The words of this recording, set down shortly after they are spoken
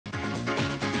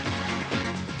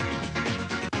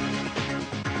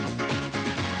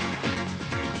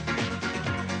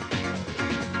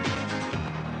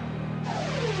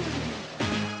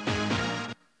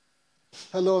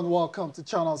Hello and welcome to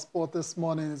Channel Sport this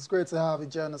morning. It's great to have you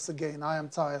join us again. I am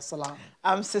Taya Salam.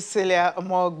 I'm Cecilia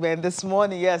Mogben. This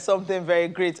morning, something very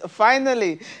great.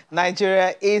 Finally,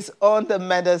 Nigeria is on the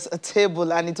medals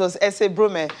table, and it was Ese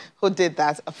Brume who did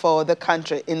that for the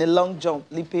country in a long jump,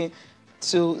 leaping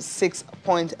to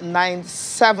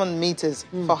 6.97 meters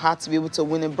for her to be able to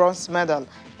win a bronze medal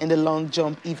in the long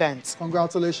jump event.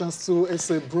 Congratulations to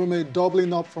Ese Brume,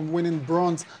 doubling up from winning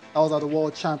bronze. That was at the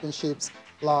World Championships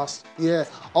last year.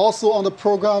 Also on the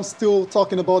program, still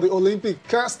talking about the Olympic,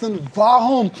 Kirsten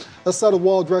Varholm has set a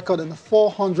world record in the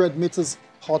 400 meters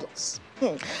hurdles.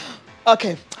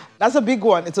 Okay, that's a big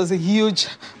one. It was a huge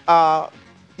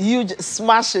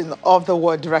smashing of the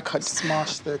world record.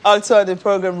 Smashed it. Also on the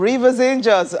program, Rivers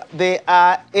Angels, they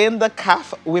are in the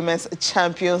CAF Women's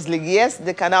Champions League. Yes,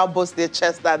 they can now boast their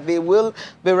chest that they will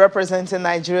be representing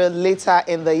Nigeria later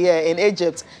in the year in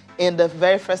Egypt in the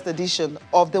very first edition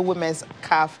of the Women's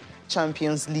CAF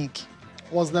Champions League.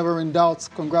 Was never in doubt.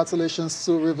 Congratulations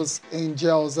to Rivers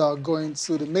Angels going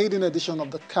to the maiden edition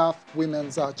of the CAF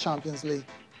Women's Champions League.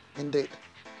 Indeed.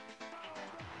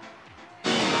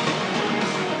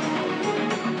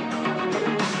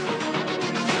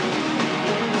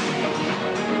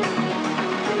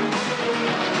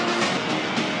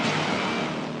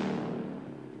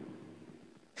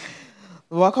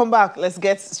 Welcome back. Let's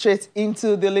get straight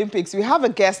into the Olympics. We have a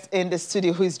guest in the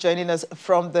studio who is joining us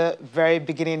from the very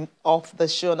beginning of the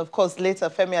show. And of course, later,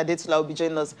 Femi Adetula will be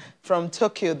joining us from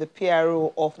Tokyo, the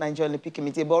PRO of Nigerian Olympic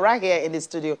Committee. But right here in the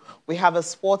studio, we have a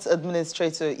sports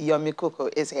administrator, Yomi Koko,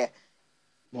 is here.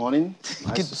 Morning.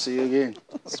 Nice to see you again.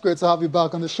 It's great to have you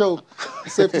back on the show.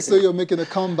 Safe to say you're making a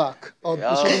comeback. Or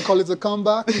you shouldn't call it a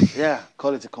comeback? Yeah,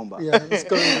 call it a comeback. Yeah, it's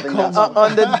going to be a comeback.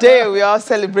 On the day we are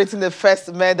celebrating the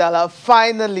first medal,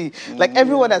 finally, like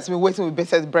everyone has been waiting with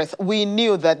bated breath. We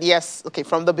knew that, yes, okay,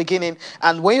 from the beginning.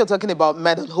 And when you're talking about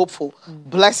medal hopeful,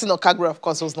 Blessing Okagbue, of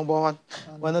course, was number one.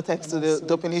 We're not thanks to the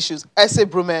doping issues. Ese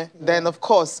Brume, then, of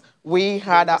course, we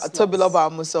had Tobiloba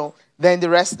Amuson. Then the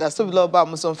rest, Tobiloba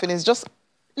Amuson finished just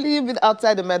a little bit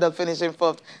outside the medal, finishing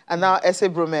fourth. And now Ese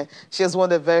Brume, she has won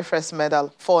the very first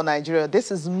medal for Nigeria. This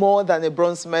is more than a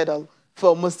bronze medal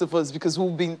for most of us because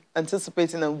we've been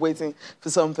anticipating and waiting for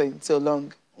something so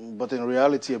long. But in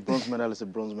reality, a bronze medal is a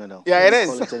bronze medal. Yeah, it is.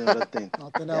 Call it any other thing.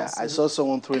 Nothing else. I saw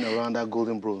someone throwing around that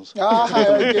golden bronze.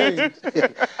 Again.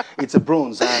 It's a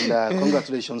bronze, and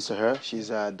congratulations to her. She's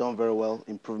done very well.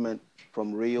 Improvement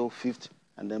from Rio, 5th,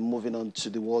 and then moving on to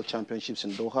the World Championships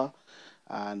in Doha.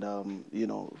 And, you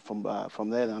know, from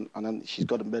there, and then she's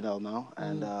got a medal now.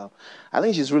 And I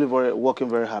think she's really working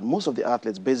very hard. Most of the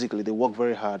athletes, basically, they work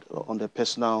very hard on their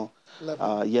personal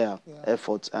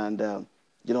efforts. And,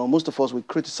 you know, most of us, we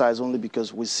criticize only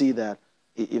because we see that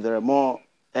if there are more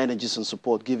energies and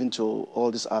support given to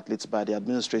all these athletes by the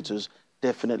administrators,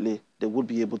 definitely they would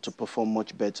be able to perform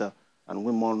much better and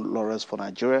win more laurels for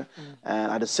Nigeria. And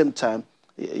at the same time,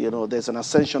 you know, there's an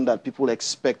ascension that people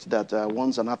expect that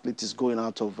once an athlete is going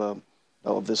out of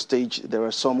the stage, there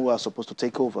are some who are supposed to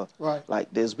take over. Right.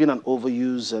 Like there's been an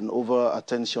overuse and over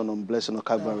attention on Blessing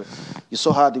Okagbue. You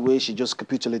saw her the way she just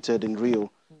capitulated in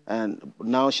Rio, and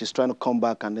now she's trying to come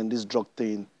back, and then this drug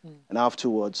thing, and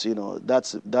afterwards, you know,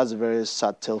 that's a very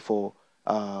sad tale for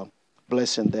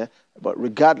Blessing there. But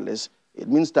regardless, it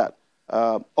means that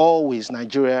always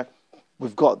Nigeria,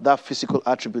 we've got that physical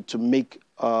attribute to make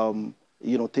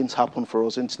you know, things happen for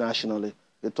us internationally.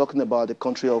 You're talking about the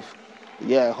country of,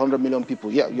 100 million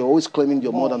people. Yeah, you're always claiming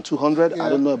you're more than 200. I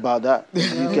don't know about that. We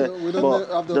don't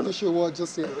have the official word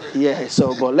just yet. Yeah,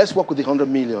 so, but let's work with the 100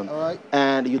 million. All right.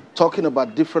 And you're talking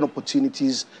about different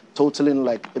opportunities, totaling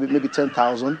like maybe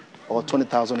 10,000 or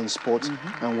 20,000 in sports,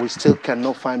 and we still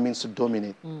cannot find means to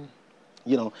dominate.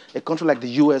 You know, a country like the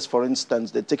US, for instance,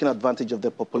 they're taking advantage of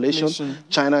their population.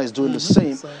 China is doing the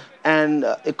same. And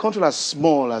a country as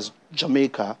small as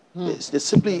Jamaica, they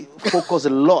simply focus a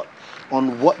lot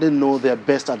on what they know they're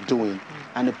best at doing.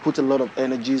 And they put a lot of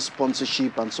energy,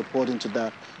 sponsorship, and support into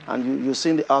that. And you're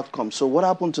seeing the outcome. So what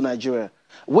happened to Nigeria?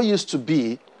 We used to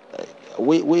be,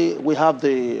 we have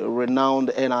the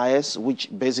renowned NIS, which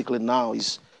basically now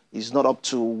is not up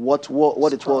to what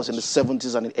it was in the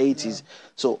 70s and the 80s.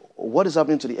 So what is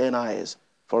happening to the NIS?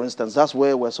 For instance, that's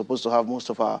where we're supposed to have most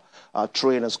of our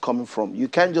trainers coming from. You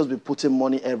can't just be putting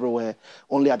money everywhere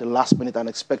only at the last minute and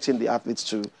expecting the athletes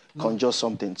to conjure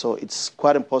something. So it's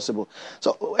quite impossible.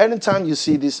 So anytime you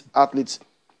see these athletes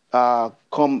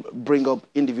bring up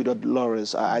individual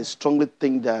laurels, I strongly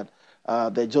think that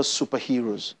they're just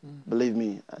superheroes. Believe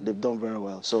me, they've done very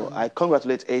well. So I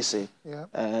congratulate Ese,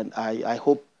 and I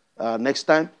hope next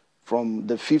time from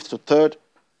the 5th to 3rd,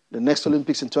 the next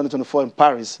Olympics in 2024 in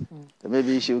Paris, then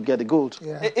maybe she will get the gold.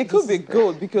 Yeah. It could be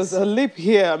gold because a leap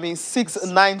here, I mean,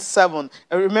 6.97.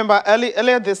 I remember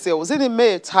earlier this year, was it in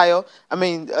May, Tayo? I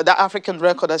mean, the African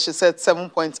record, as she said,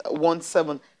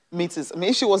 7.17 meters. I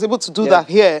mean, if she was able to do that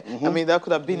here, I mean, that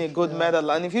could have been a gold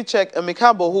medal. And if you check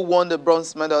Mikabo, who won the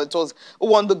bronze medal, who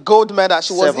won the gold medal.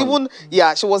 She was even,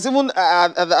 she was even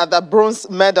at the bronze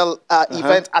medal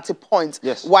event at a point.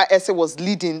 Yes. While Essay was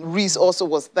leading, Reese also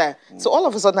was there. So all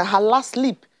of a sudden, her last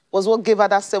leap was what gave her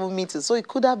that 7 meters. So it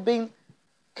could have been,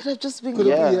 could have just been. Could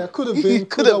have been.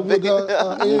 Could have been.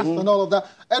 And all of that.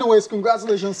 Anyways,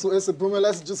 congratulations to Essay Brume.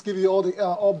 Let's just give you all the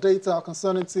update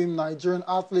concerning Team Nigerian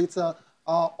athletes.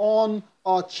 On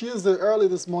Tuesday, early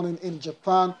this morning in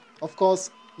Japan. Of course,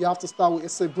 you have to start with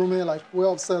Essay Brume, like we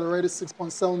have said already,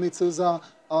 6.7 meters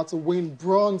to win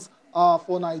bronze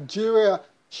for Nigeria.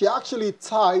 She actually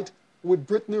tied with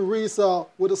Brittany Reese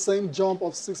with the same jump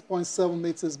of 6.7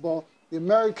 meters, but the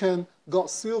American got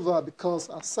silver because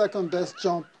her second best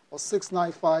jump of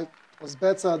 6.95 was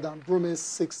better than Brume's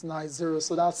 6.90.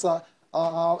 So that's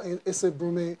how Essay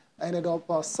Brume ended up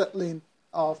settling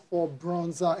for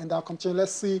bronze in that competition.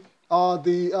 Let's see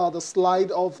the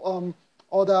slide of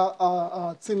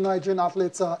other Team Nigerian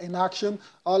athletes in action.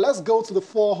 Let's go to the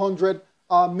 400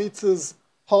 meters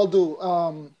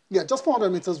hurdle. Just 400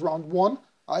 meters round one.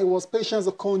 It was Patience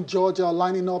Okon Georgia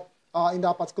lining up in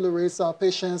that particular race.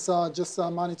 Patience just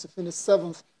managed to finish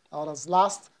 7th as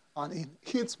last, and in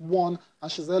hits 1,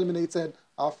 and she's eliminated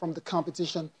from the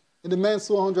competition. In the men's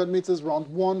 200 meters round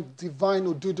 1, Divine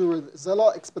Odudu, there's a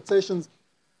lot of expectations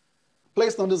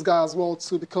placed on this guy as well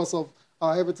too, because of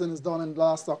everything he's done in the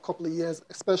last couple of years,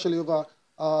 especially over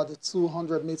the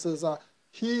 200 meters.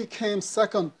 He came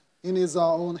second in his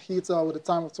own heat with a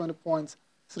time of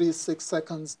 20.36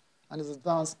 seconds, and is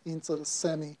advanced into the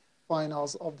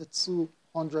semi-finals of the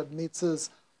 200 meters.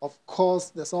 Of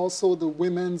course, there's also the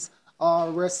women's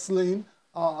wrestling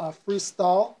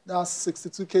freestyle. That's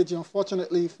 62 kg.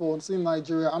 Unfortunately for Team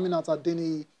Nigeria, Aminat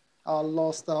Adeni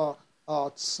lost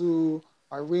to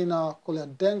Irina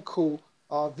Kolyandenko,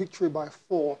 victory by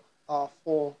 4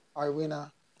 for Irina.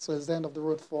 So it's the end of the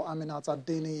road for Aminat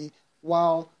Adeni,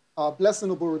 while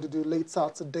Blessing Oborududu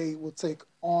later today will take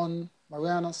on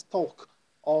Mariana Stock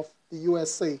of the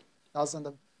USA. That's in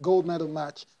the gold medal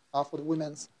match for the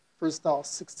women's freestyle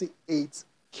 68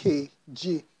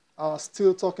 kg.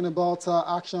 Still talking about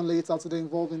action later today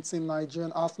involving Team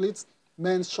Nigerian athletes.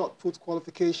 Men's shot put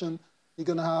qualification, you're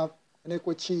going to have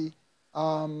Enekwechi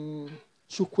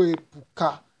Chukwe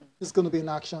Buka. He's going to be in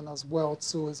action as well,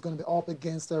 too. He's going to be up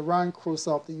against Ryan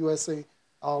Cruiser of the USA,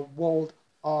 world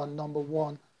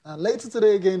 #1. And later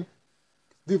today again,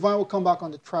 Divine will come back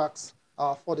on the tracks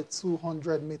for the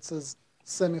 200 meters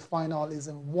semi-final. Is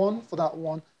in 1 for that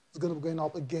one. He's going to be going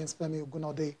up against Femi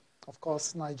Ogunade, of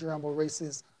course, Nigerian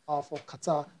races for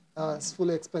Qatar. It's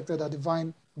fully expected that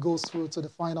Divine goes through to the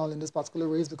final in this particular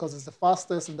race because it's the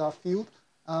fastest in that field.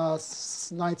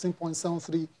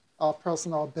 19.73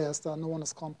 personal best. No one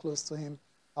has come close to him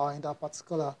in that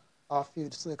particular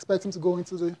field. So expect him to go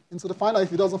into the final if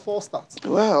he doesn't false start.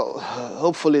 Well,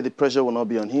 hopefully the pressure will not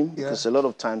be on him, because a lot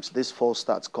of times this false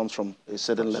starts comes from a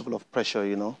certain level of pressure.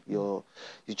 You know, you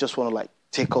just want to like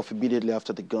take off immediately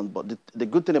after the gun. But the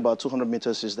good thing about 200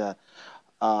 meters is that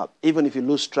even if you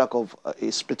lose track of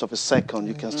a split of a second,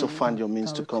 you can still find your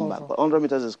means to come back. But 100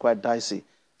 meters is quite dicey,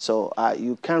 so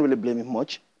you can't really blame him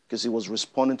much because he was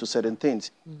responding to certain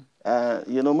things.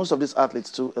 You know, most of these athletes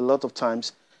too, a lot of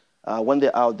times when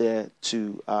they're out there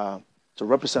to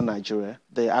represent Nigeria,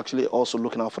 they're actually also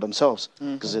looking out for themselves,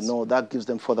 because they know that gives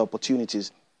them further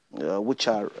opportunities, which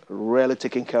are rarely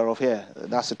taken care of here.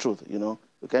 That's the truth, you know.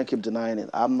 You can't keep denying it.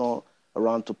 I'm not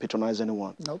around to patronize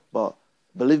anyone. Nope. But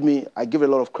believe me, I give a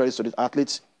lot of credit to the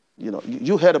athletes. You know,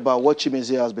 you heard about what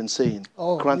Chimezie has been saying,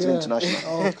 Cranton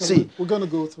International. See, we're going to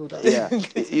go through that. Yeah,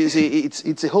 you see,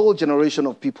 it's a whole generation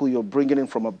of people you're bringing in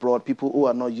from abroad, people who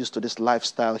are not used to this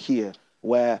lifestyle here,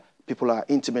 where people are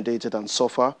intimidated and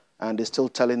suffer, and they're still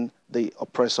telling the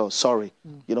oppressor, sorry.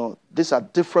 You know, these are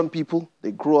different people.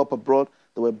 They grew up abroad.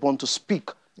 They were born to speak.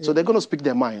 So they're going to speak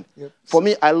their mind. For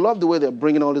me, I love the way they're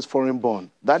bringing all this foreign born.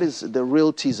 That is the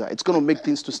real teaser. It's going to make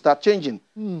things to start changing.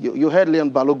 You heard Leon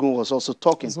Balogun was also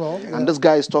talking. And this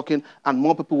guy is talking, and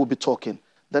more people will be talking.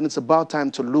 Then it's about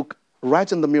time to look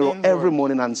right in the mirror every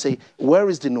morning and say, where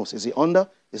is the nose? Is it under?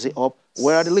 Is it up?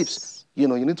 Where are the lips? You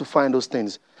know, you need to find those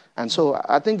things. And so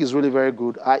I think it's really very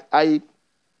good. I'm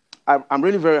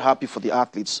really very happy for the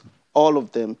athletes, all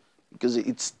of them, because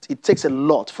it takes a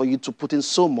lot for you to put in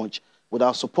so much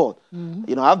without support.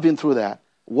 You know, I've been through that,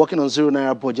 working on 0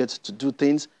 naira budget to do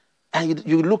things, and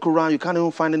you look around, you can't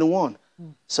even find anyone.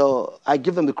 So I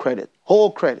give them the credit,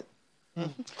 whole credit.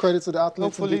 Credit to the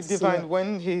athletes. Hopefully, Divine,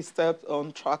 when he stepped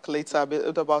on track later,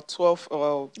 at about 12,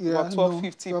 about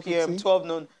 12:50 p.m., 12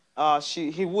 noon,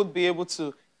 he would be able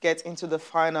to get into the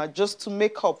final just to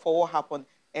make up for what happened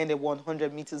in the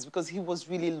 100 meters, because he was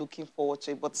really looking forward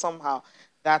to it. But somehow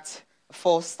that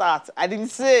false start, I didn't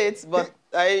say it, but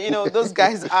you know, those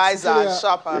guys' eyes are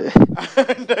sharper.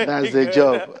 That's their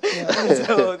job.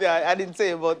 So yeah, I didn't say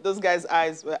it, but those guys'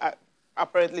 eyes were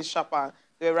apparently sharper.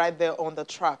 They were right there on the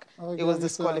track. It was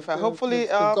disqualified. Hopefully, they've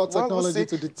got technology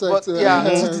to detect.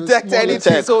 To detect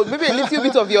anything. So maybe a little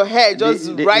bit of your hair,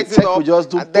 just write it up, just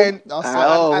do and then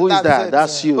who is that?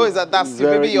 That's you. Who is that? That's you.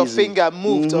 Maybe your finger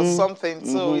moved or something.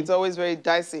 So Mm-hmm. it's always very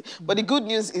dicey. But the good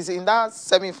news is, in that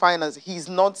semi-finals, he's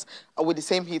not with the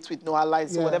same heat with Noah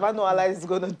Lyles. So whatever Noah Lyles is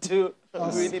going to do, I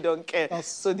really don't care.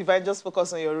 So Divine, just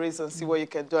focus on your race and see what you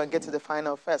can do and get to the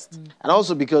final first. And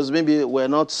also because maybe we're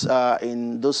not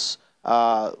in those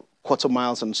quarter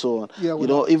miles and so on. You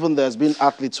know, even there's been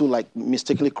athletes who like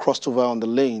mistakenly crossed over on the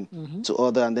lane to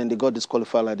other, and then they got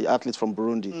disqualified, like the athletes from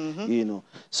Burundi. You know,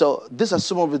 so these are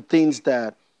some of the things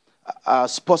that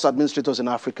sports administrators in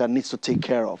Africa needs to take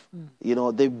care of. You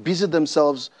know, they busy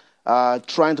themselves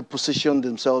trying to position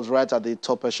themselves right at the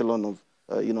top echelon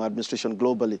of you know, administration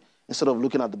globally, instead of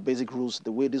looking at the basic rules,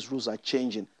 the way these rules are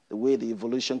changing, the way the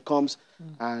evolution comes,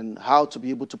 and how to be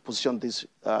able to position this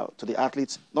to the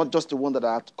athletes, not just the ones that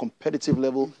are at competitive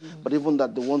level, but even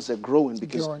that the ones that are growing,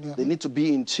 because they need to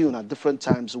be in tune at different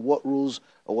times, what rules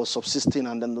were subsisting,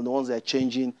 and then the ones that are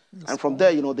changing. And from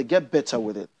there, you know, they get better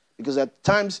with it. Because at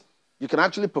times, you can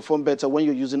actually perform better when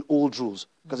you're using old rules,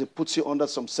 because it puts you under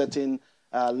some certain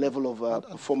level of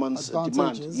performance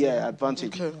demand.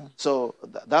 Advantage. So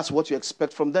that's what you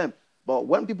expect from them. But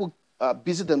when people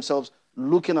busy themselves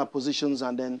looking at positions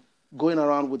and then going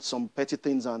around with some petty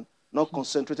things and not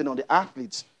concentrating on the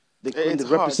athletes they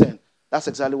represent, that's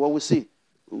exactly what we see.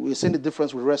 We're seeing the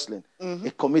difference with wrestling.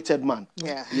 A committed man.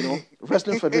 You know,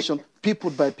 Wrestling Federation, people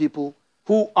by people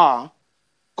who are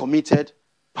committed,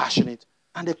 passionate,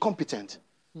 and they're competent.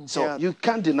 So you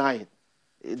can't deny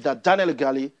it that Daniel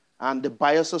Gali and the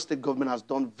Bayelsa State government has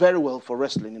done very well for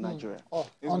wrestling in Nigeria.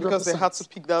 It's because they had to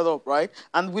pick that up, right?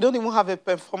 And we don't even have a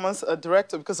performance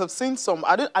director, because I've seen some.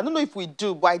 I don't know if we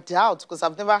do, but I doubt, because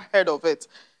I've never heard of it.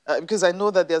 Because I know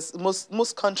that there's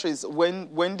most countries,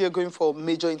 when they're going for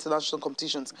major international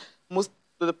competitions, most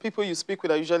of the people you speak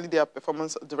with are usually their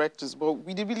performance directors. But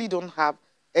we really don't have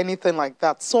anything like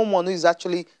that. Someone who is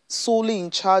actually solely in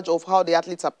charge of how the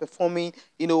athletes are performing,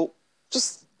 you know,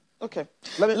 just... Okay,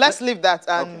 let's leave that.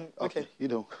 And okay. You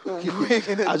know,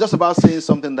 I was just about saying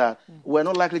something that we're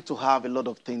not likely to have a lot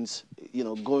of things, you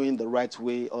know, going the right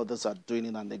way. Others are doing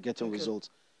it and they're getting results.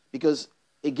 Because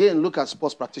again, look at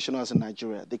sports practitioners in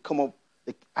Nigeria. They come up.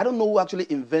 I don't know who actually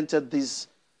invented this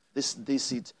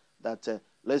it that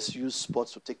let's use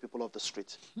sports to take people off the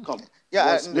street. Come,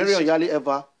 was Marion Yali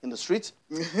ever in the street?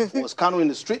 Was Kanu in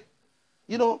the street?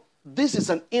 You know, this is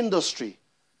an industry.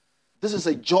 This is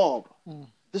a job.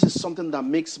 This is something that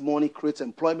makes money, creates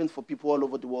employment for people all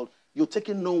over the world. You're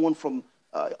taking no one from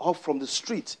off from the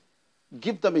street.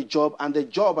 Give them a job, and their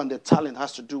job and their talent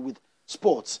has to do with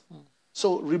sports.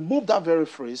 So remove that very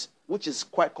phrase, which is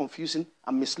quite confusing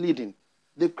and misleading.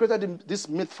 They've created this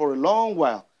myth for a long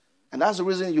while, and that's the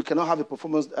reason you cannot have a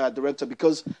performance director,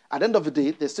 because at the end of the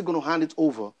day, they're still going to hand it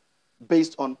over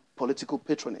based on political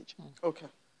patronage. Okay.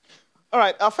 All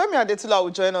right, Femi Adetula will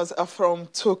join us from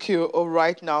Tokyo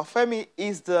right now. Femi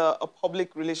is the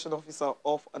public relations officer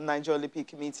of Nigeria Olympic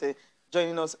Committee,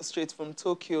 joining us straight from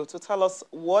Tokyo to tell us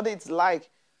what it's like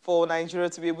for Nigeria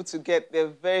to be able to get their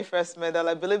very first medal.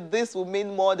 I believe this will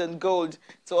mean more than gold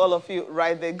to all of you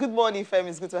right there. Good morning, Femi.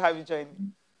 It's good to have you join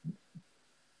me.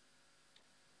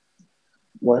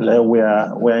 Well,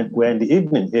 we're in the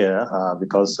evening here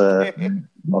because of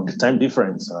the time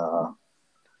difference.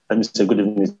 Let me say good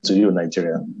evening to you,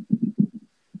 Nigeria.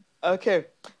 Okay.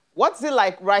 What's it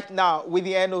like right now with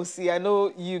the NOC? I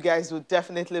know you guys will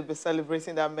definitely be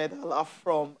celebrating that medal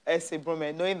from S.A.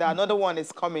 Brume, knowing that another one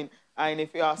is coming in a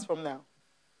few hours from now.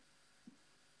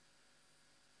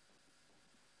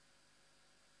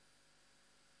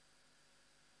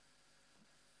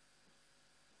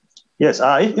 Yes,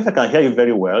 if I can hear you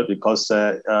very well, because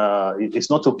it's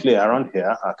not too clear around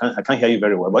here. I can't hear you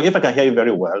very well. But if I can hear you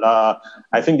very well,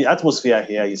 I think the atmosphere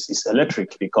here is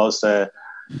electric, because the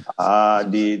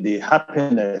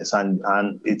happiness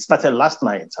and it started last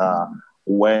night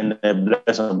when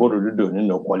Blessing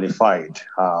Bodudu qualified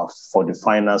for the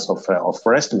finals of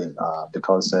wrestling.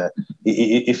 Because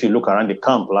if you look around the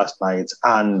camp last night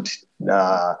and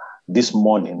this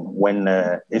morning when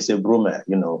S.A. Brume,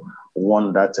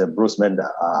 won that bronze medal.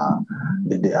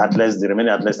 The athletes, the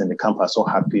remaining athletes in the camp are so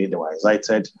happy. They were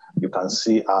excited. You can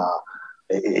see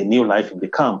a new life in the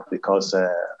camp because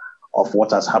of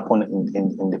what has happened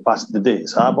in the past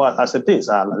days. But as it is,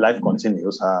 life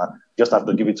continues. Just have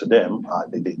to give it to them.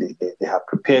 They have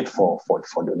prepared for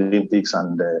the Olympics,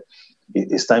 and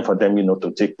it's time for them,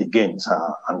 to take the games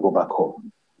and go back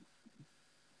home.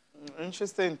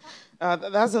 Interesting.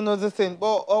 That's another thing.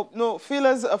 But no,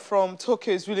 feelers from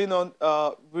Tokyo is really not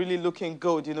really looking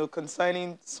good,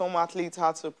 concerning some athletes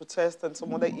had to protest and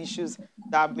some other issues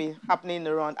that have been happening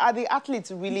around. Are the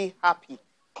athletes really happy?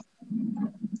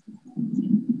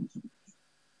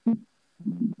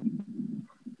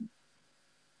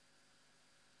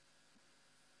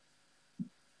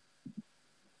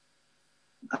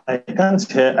 I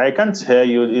can't hear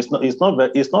you. It's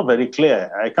not very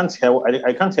clear. I can't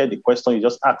hear the question you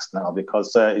just asked now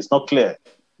because it's not clear.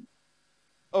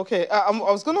 Okay, I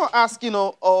was going to ask,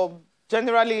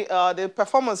 generally the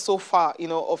performance so far,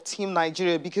 of Team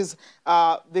Nigeria, because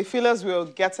the feelers we're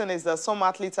getting is that some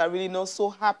athletes are really not so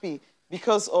happy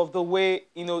because of the way,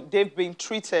 they've been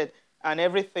treated and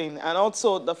everything, and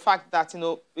also the fact that,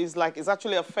 it's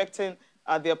actually affecting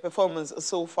their performance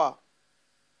so far.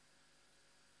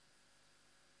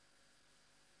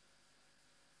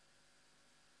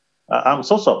 I'm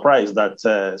so surprised that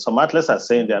some athletes are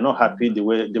saying they are not happy the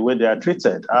way they are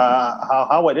treated.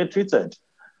 How are they treated?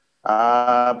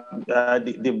 The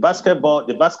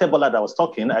basketballer that was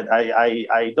talking,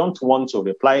 I don't want to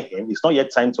reply him. It's not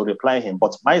yet time to reply him.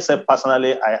 But myself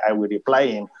personally, I will reply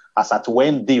him as at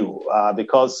when due,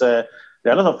 because there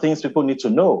are a lot of things people need to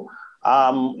know. There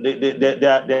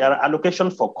are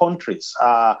allocations for countries.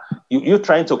 You're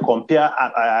trying to compare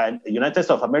United States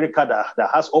of America that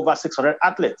has over 600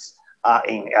 athletes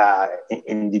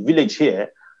in the village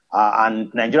here,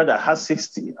 and Nigeria that has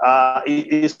 60. It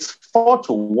is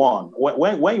 4-1.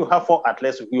 When you have 4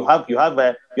 athletes, you have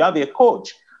a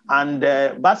coach. And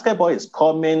basketball is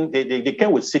coming. They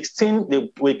came with 16.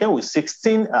 They came with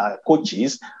 16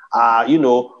 coaches.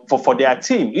 For their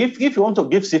team. If you want to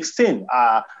give 16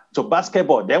 to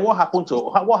basketball, then what happened to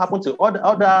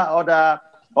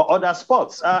other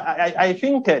sports? I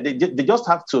think they just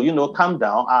have to calm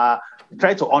down.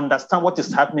 Try to understand what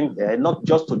is happening there, not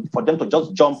just for them to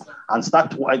just jump and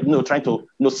start trying to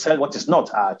sell what is not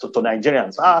to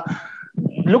Nigerians.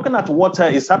 Looking at what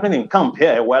is happening in camp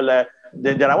here, well,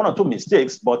 there are 1 or 2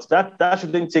 mistakes, but that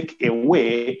shouldn't take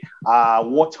away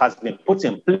what has been put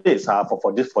in place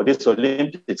for this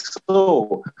Olympics.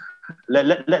 So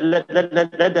let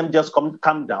them just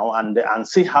calm down and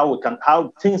see how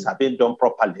things have been done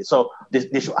properly. So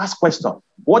they should ask questions.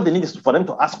 What they need is for them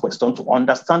to ask questions to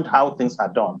understand how things are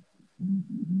done.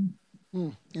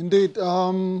 Indeed.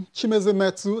 Chimezie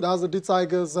Metu, that's the D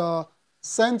Tigers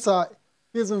center,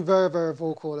 he's been very, very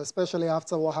vocal, especially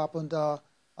after what happened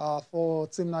for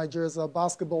Team Nigeria's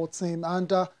basketball team.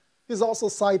 And he's also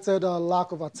cited a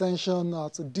lack of attention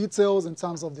to details in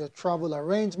terms of their travel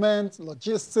arrangements,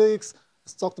 logistics.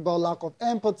 He's talked about lack of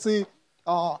empathy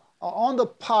on the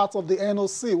part of the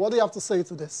NOC. What do you have to say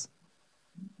to this?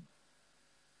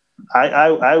 I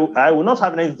will not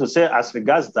have anything to say as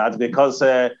regards that because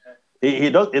he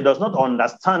does not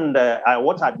understand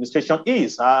what administration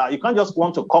is. You can't just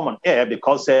want to come on air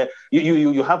because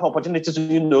you have opportunities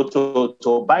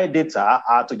to buy data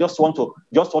to just want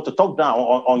to talk down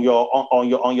on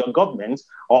your government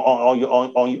or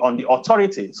on the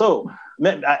authority. So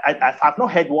I've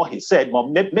not heard what he said, but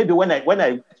maybe when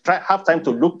I have time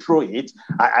to look through it,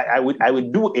 I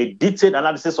would do a detailed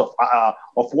analysis of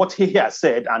what he has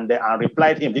said and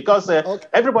replied him because okay.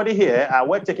 Everybody here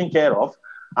we're taken care of.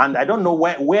 And I don't know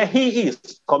where he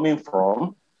is coming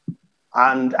from.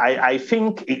 And I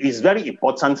think it is very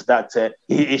important that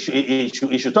he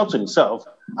should talk to himself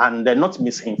and not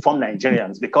misinform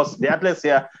Nigerians because the athletes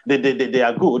here, they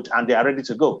are good and they are ready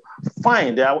to go.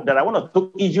 Fine, there are 1 or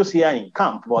 2 issues here in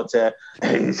camp, but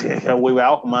we were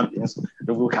all human beings.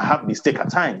 We can have mistakes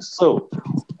at times. So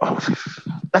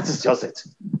that is just it.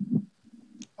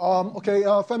 Okay,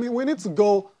 Femi, we need to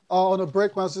go on a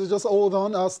break, man. So just hold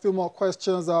on. Still more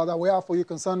questions that we have for you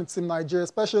concerning Team Nigeria,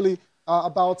 especially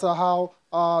about how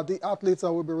the athletes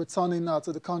will be returning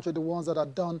to the country, the ones that are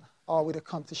done with the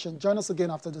competition. Join us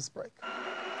again after this break.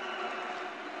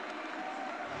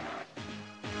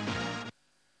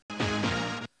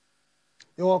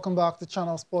 You're welcome back to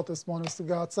Channel Sport this morning. We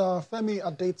got Femi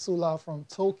Adetula from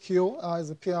Tokyo. He's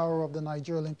the PRO of the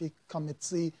Nigeria Olympic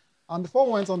Committee. And before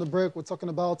we went on the break, we're talking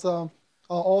about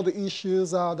all the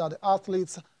issues that the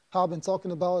athletes have been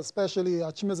talking about, especially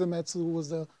Chimezie Metu, who was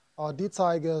the D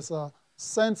Tigers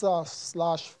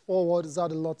center/forward. He's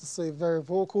had a lot to say, very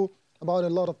vocal about a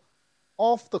lot of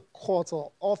off the court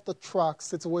or off the track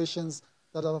situations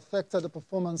that have affected the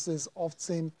performances of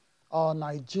Team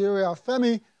Nigeria.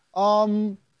 Femi,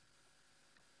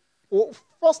 well,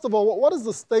 first of all, what is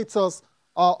the status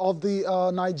of the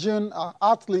Nigerian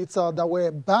athletes that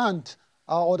were banned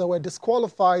or that were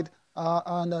disqualified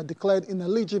and declared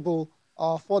ineligible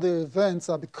for the events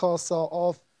because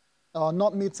of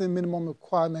not meeting minimum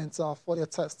requirements for their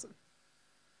testing?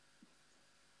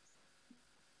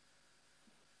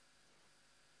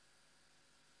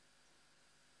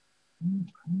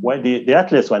 Well, the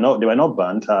athletes were not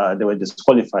banned. They were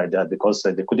disqualified because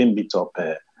they couldn't meet up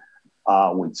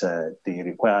with the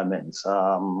requirements.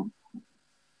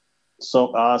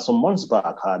 So some months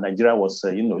back, Nigeria was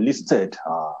listed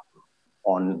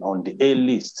on the A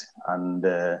list, and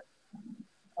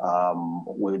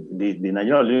with the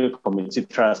Nigerian Olympic Committee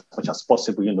tries as much as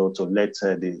possible, to let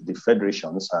the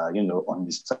federations,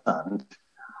 understand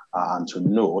and to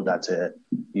know that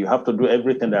you have to do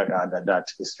everything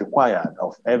that is required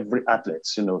of every athlete,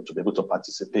 to be able to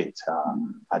participate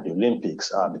at the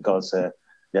Olympics, because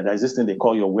there's this thing they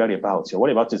call your whereabouts. Your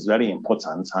whereabouts is very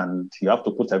important, and you have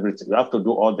to put everything. You have to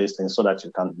do all these things so that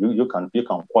you can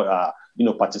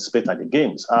participate at the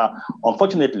games.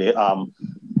 Unfortunately,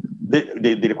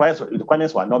 the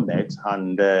requirements were not met,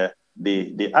 and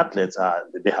the athletes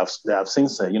they have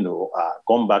since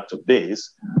gone back to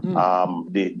base.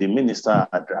 The minister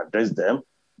addressed them,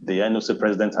 the NOC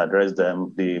president addressed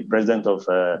them, the president of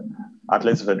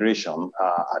Athletics Federation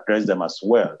addressed them as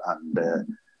well, and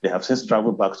they have since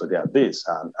traveled back to their base,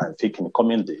 and I think in the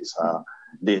coming days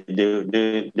they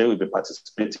will be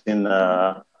participating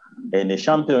in a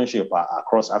championship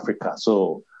across Africa.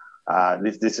 So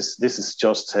this is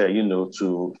just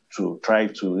to try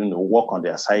to work on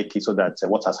their psyche so that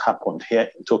what has happened here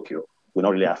in Tokyo will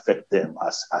not really affect them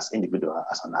as individual,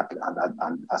 as an athlete,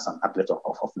 and as an athlete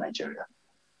of Nigeria.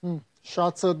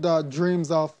 Shattered dreams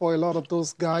for a lot of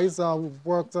those guys who've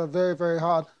worked very, very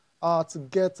hard to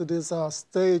get to this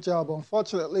stage, but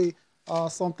unfortunately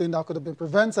something that could have been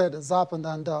prevented has happened,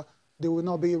 and they will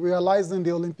not be realizing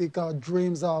the Olympic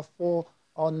dreams for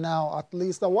now, at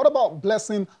least. What about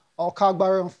Blessing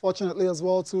Okagbare? Unfortunately as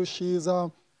well too, she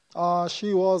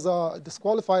was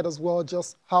disqualified as well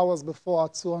just hours before our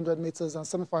 200 meters and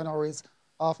semi-final race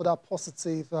for that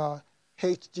positive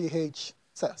HGH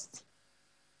test.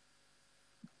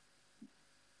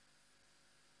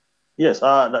 Yes,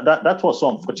 that was so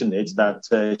unfortunate that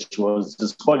she was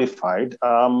disqualified.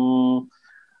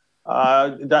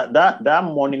 That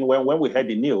morning when we heard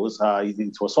the news,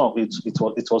 it was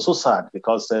so sad,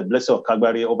 because Blessing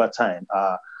Okagbare over time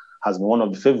has been one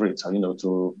of the favorites,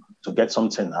 to get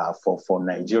something for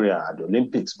Nigeria at the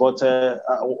Olympics. But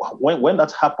when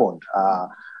that happened,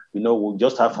 we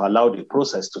just have to allow the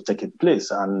process to take its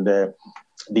place, and the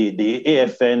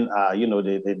AFN,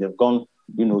 they've gone,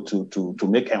 to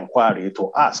make inquiry,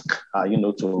 to ask,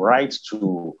 to write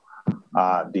to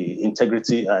the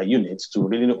integrity unit to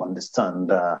really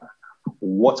understand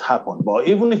what happened. But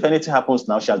even if anything happens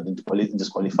now, she has been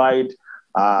disqualified.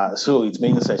 So it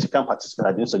means she can't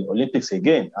participate in the Olympics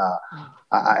again.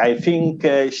 I think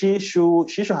she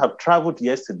should have traveled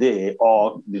yesterday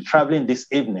or be traveling this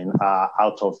evening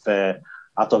out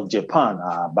of Japan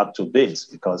back to base,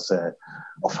 because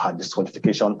of her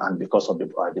disqualification and because of the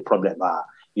problem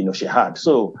she had.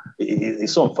 So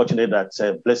it's so unfortunate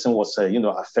that Blessing was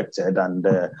affected, and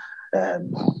I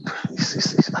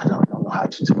don't know how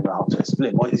to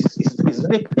explain, but it's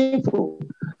very painful,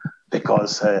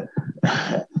 because to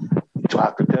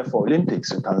have prepared for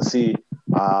Olympics, you can see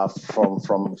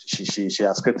from she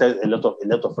has created a lot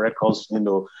of records,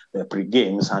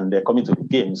 pre-games, and coming to the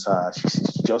games,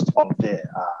 she's just up there,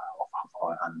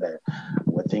 and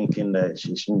we're thinking that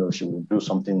she will do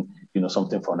something,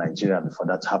 something for Nigeria before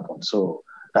that happens. So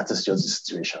that is just the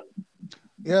situation.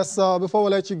 Yes, before we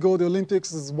let you go, the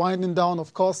Olympics is winding down.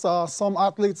 Of course, some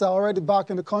athletes are already back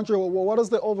in the country. What is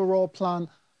the overall plan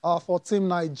for Team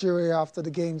Nigeria after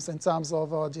the games in terms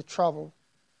of the travel?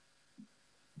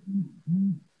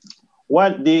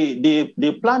 Well,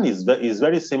 the plan is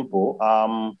very simple.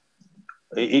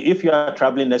 If you are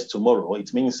traveling next tomorrow,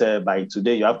 it means by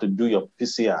today you have to do your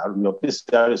PCR. Your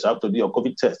PCR is you have to do your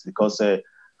COVID test, because the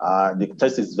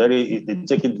test is they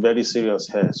take it very serious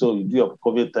here. So you do your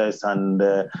COVID test, and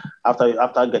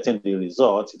after getting the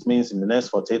result, it means in the next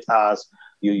 48 hours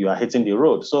you are hitting the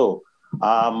road. So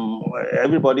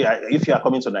everybody, if you are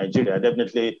coming to Nigeria,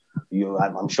 definitely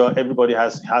I'm sure everybody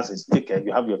has his ticket.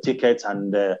 You have your ticket,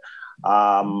 and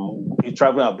you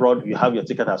travel abroad, you have your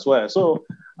ticket as well. So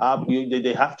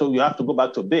you have to go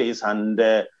back to base and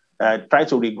try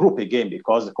to regroup again,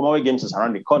 because the Commonwealth Games is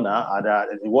around the corner,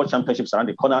 the World Championships around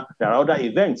the corner. There are other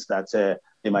events that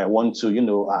they might want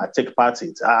to, take part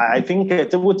in. I think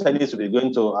table tennis will be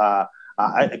going to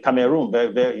Cameroon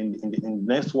very in the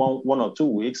next one or 2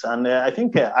 weeks, and I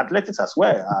think athletics as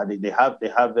well. They have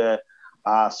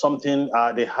something.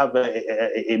 They have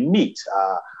a meet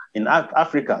in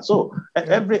Africa. So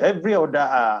every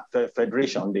other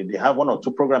federation, they have 1 or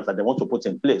 2 programs that they want to put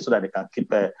in place so that they can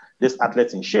keep these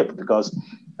athletes in shape, because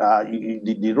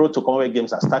the road to Commonwealth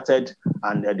Games has started,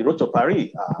 and the road to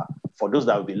Paris, for those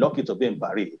that will be lucky to be in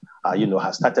Paris,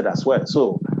 has started as well.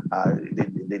 So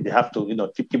they have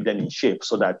to keep them in shape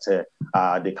so that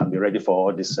they can be ready for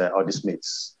all these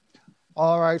meets.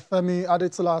 All right, Femi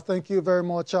Adetola, thank you very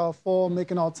much for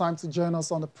making our time to join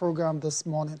us on the program this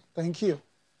morning. Thank you.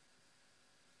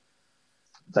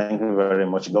 Thank you very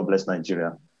much. God bless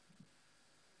Nigeria.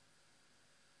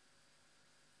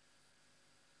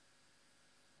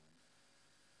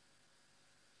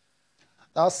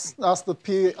 That's the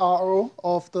PRO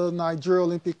of the Nigeria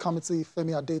Olympic Committee,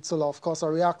 Femi Adetola. Of course,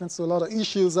 are reacting to a lot of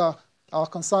issues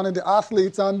concerning the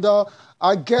athletes. And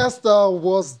our guest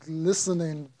was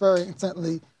listening very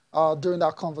intently during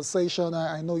that conversation.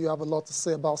 I know you have a lot to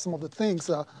say about some of the things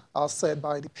said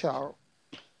by the PRO.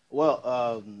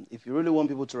 Well, if you really want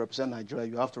people to represent Nigeria,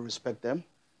 you have to respect them.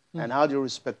 And how do you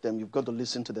respect them? You've got to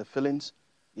listen to their feelings.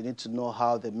 You need to know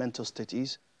how their mental state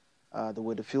is, the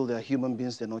way they feel they're human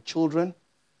beings, they're not children.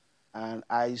 And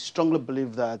I strongly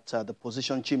believe that the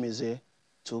position Chimezie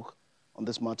took on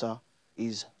this matter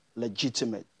is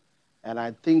legitimate. And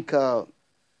I think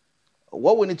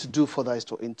what we need to do further is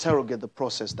to interrogate the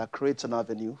process that creates an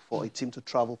avenue for a team to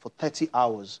travel for 30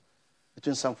 hours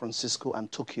between San Francisco and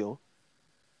Tokyo,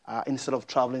 instead of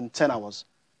traveling 10 hours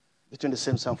between the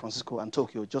same San Francisco and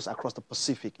Tokyo, just across the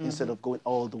Pacific, instead of going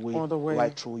all the way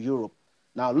right through Europe.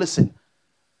 Now, listen,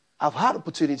 I've had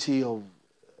opportunity of,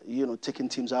 taking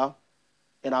teams out,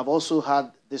 and I've also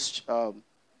had this,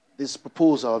 this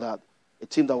proposal that a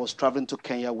team that was traveling to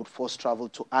Kenya would first travel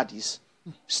to Addis,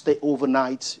 stay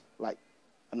overnight, like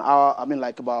an hour,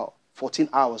 like about 14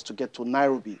 hours to get to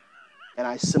Nairobi. And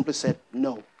I simply said,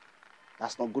 no,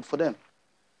 that's not good for them.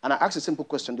 And I asked a simple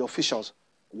question, the officials,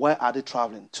 where are they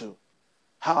traveling to?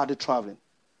 How are they traveling?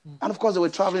 And of course, they were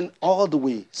traveling all the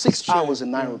way, 6 hours in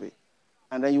Nairobi.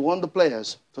 And then you want the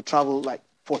players to travel like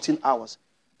 14 hours.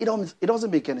 It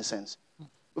doesn't make any sense.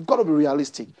 We've got to be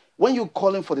realistic. When you're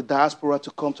calling for the diaspora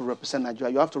to come to represent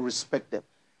Nigeria, you have to respect them.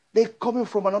 They're coming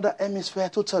from another hemisphere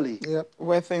totally. Yep.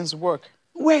 Where things work.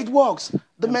 Where it works.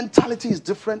 The mentality is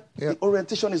different. The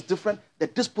orientation is different. The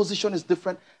disposition is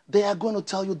different. They are going to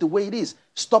tell you the way it is.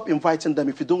 Stop inviting them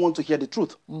if you don't want to hear the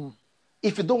truth.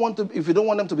 If you don't want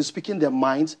them to be speaking their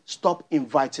minds, stop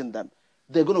inviting them.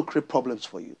 They're going to create problems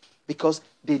for you because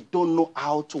they don't know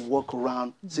how to work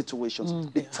around situations.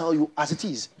 They tell you as it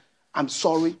is. I'm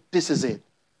sorry, this is it.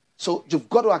 So you've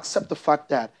got to accept the fact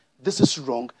that this is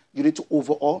wrong. You need to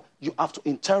overhaul. You have to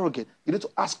interrogate. You need to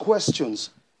ask questions.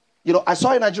 I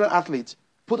saw a Nigerian athlete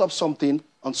put up something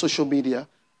on social media,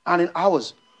 and in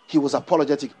hours, he was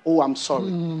apologetic. Oh, I'm sorry.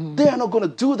 They are not going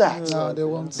to do that. No, they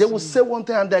won't. They will say one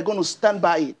thing, and they're going to stand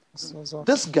by it.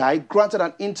 This guy granted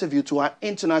an interview to an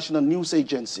international news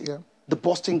agency, the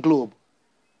Boston Globe,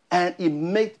 and he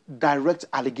made direct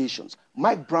allegations.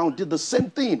 Mike Brown did the same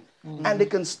thing, and they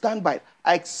can stand by it.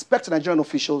 I expect Nigerian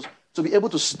officials to be able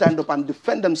to stand up and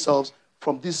defend themselves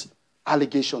from these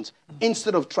allegations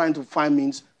instead of trying to find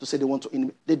means to say they want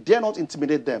to. They dare not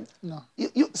intimidate them. No.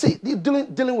 You see, you're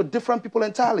dealing with different people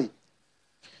entirely.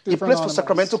 He plays for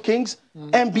Sacramento Kings,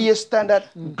 NBA standard,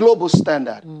 global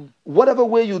standard. Whatever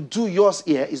way you do yours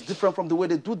here is different from the way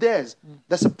they do theirs.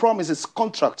 That's a promise, it's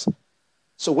contract.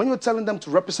 So when you're telling them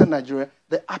to represent Nigeria,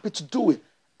 they're happy to do it.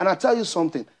 And I tell you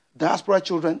something, diaspora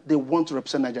children, they want to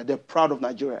represent Nigeria. They're proud of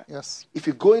Nigeria. Yes. If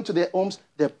you go into their homes,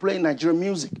 they're playing Nigerian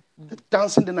music. They're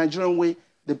dancing the Nigerian way.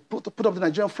 They put up the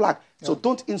Nigerian flag. So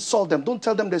don't insult them. Don't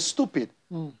tell them they're stupid.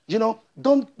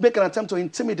 Don't make an attempt to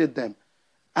intimidate them.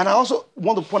 And I also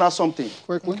want to point out something.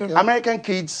 Quickly. American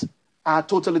kids are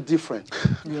totally different.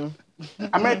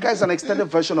 America is an extended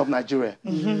version of Nigeria.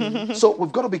 So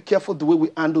we've got to be careful the way we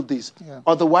handle this.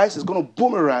 Otherwise, it's going to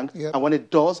boomerang. And when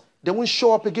it does, they won't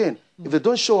show up again. If they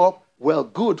don't show up, well,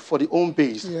 good for the home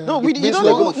base. No, you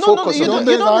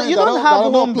don't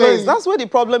have home base. That's where the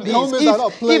problem is.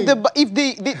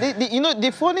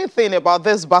 The funny thing about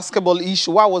this basketball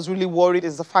issue, what I was really worried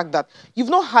is the fact that you've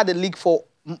not had a league for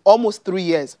almost 3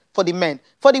 years for the men.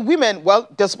 For the women, well,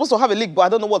 they're supposed to have a league, but I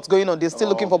don't know what's going on. They're still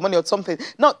looking for money or something.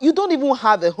 Now, you don't even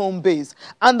have a home base.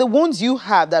 And the ones you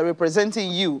have that are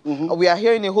representing you, we are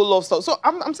hearing a whole lot of stuff. So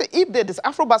I'm saying, if this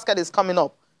AfroBasket is coming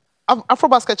up,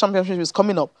 AfroBasket Championship is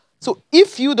coming up. So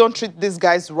if you don't treat these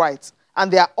guys right,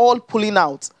 and they are all pulling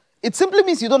out, it simply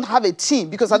means you don't have a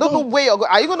team, because I don't know where you're going.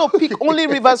 Are you going to pick only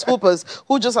Rivers Hoopers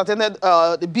who just attended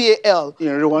the BAL? In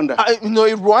Rwanda. In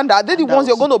Rwanda. Are they the ones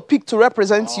you're going to pick to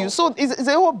represent you? So it's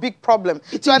a whole big problem.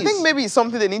 I think maybe it's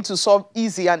something they need to solve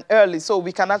easy and early, so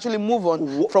we can actually move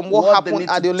on from what happened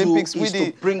at the Olympics with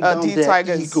the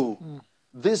Tigers. Ego.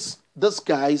 These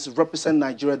guys represent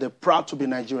Nigeria. They're proud to be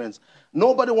Nigerians.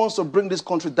 Nobody wants to bring this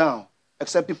country down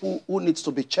except people who needs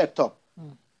to be checked up.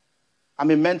 I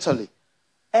mean, mentally.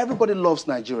 Everybody loves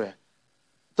Nigeria.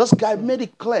 This guy made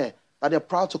it clear that they're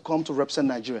proud to come to represent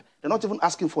Nigeria. They're not even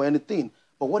asking for anything,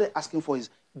 but what they're asking for is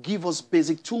give us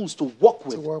basic tools to work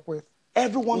with.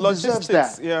 Everyone deserves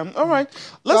that. Yeah. All right.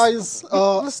 Let's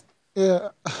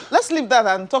leave that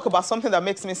and talk about something that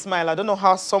makes me smile. I don't know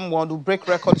how someone will break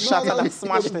record, shattered and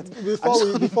smashed it.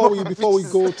 Before we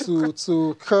go to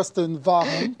Kirsten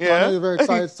Verheyen, I know you're very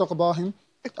excited to talk about him.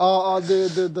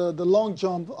 The long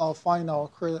jump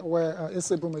final where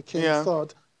Ese Brume came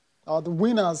third. The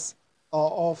winners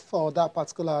of that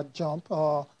particular jump,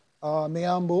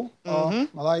 Miyambo,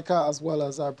 Malaika, as well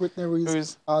as Brittany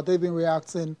Reese, they've been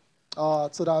reacting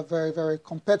to that very, very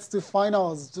competitive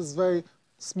finals. Just very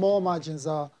small margins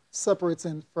are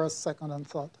separating first, second, and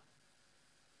third.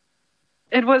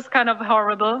 It was kind of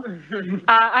horrible.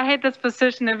 I hate this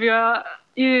position. If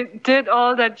you did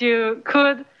all that you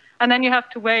could, and then you have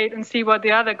to wait and see what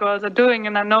the other girls are doing.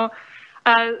 And I know,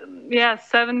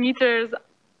 7 meters,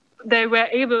 they were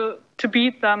able to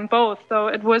beat them both. So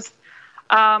it was,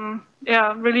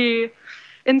 really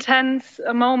intense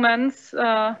moments.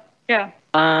 I've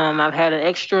had an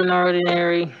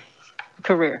extraordinary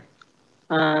career.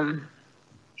 I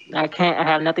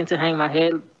have nothing to hang my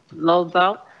head low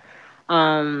about.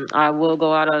 I will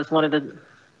go out as one of the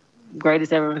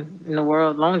greatest ever in the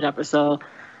world long jumpers. So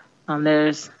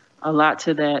there's a lot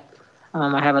to that.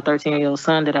 I have a 13-year-old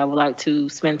son that I would like to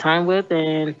spend time with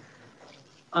and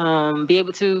be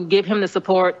able to give him the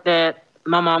support that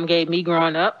my mom gave me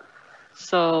growing up.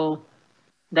 So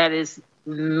that is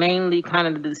mainly kind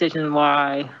of the decision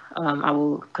why I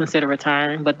will consider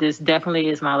retiring. But this definitely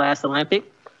is my last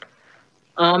Olympic.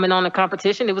 And on the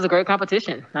competition, it was a great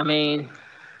competition. I mean,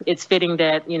 it's fitting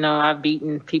that, I've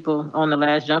beaten people on the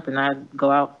last jump and I go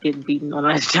out getting beaten on the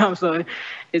last jump. So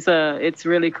it's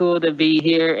really cool to be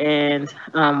here and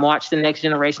watch the next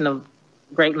generation of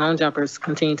great long jumpers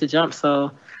continue to jump.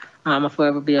 So I'll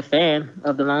forever be a fan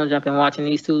of the long jump and watching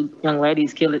these two young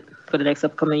ladies kill it for the next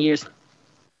upcoming years.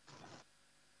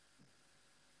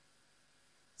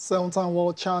 7-time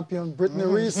world champion Brittany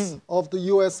Reese of the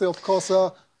USA, of course,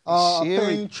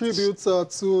 paying tribute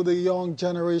to the young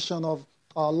generation of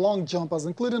long jumpers,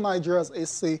 including Nigeria's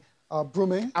Ese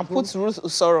Brume. And put Ruth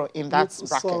Usoro in that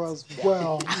bracket. Usoro as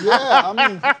well. Yeah, I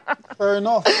mean, fair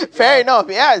enough. Fair enough,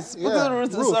 yes. Put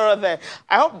Ruth Usoro there.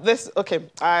 I hope this,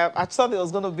 I thought it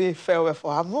was going to be a farewell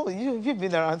for her. No, you've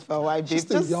been around for a while, babe. She's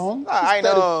still young. I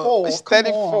know. She's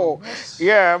 34.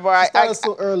 Yeah, but she started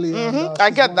so early. I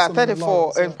get that,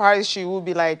 34. In Paris, she will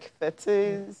be like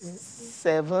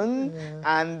 37.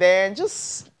 And then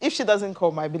just, if she doesn't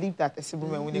come, I believe that Ese Brume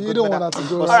will win a good medal. You don't want her to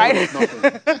go. All right.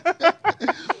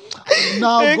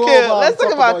 Now let's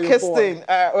talk about Kirsten.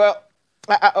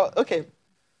 Okay.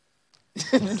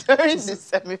 During the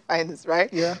semi-finals, right?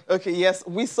 Yeah. Okay, yes,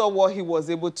 we saw what he was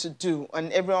able to do,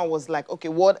 and everyone was like, okay,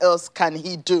 what else can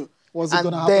he do? Was it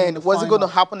going to happen in the final? Was it going to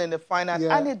happen in the final?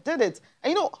 Yeah. And he did it.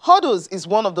 And hurdles is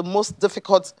one of the most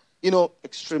difficult,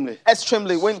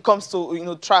 extremely when it comes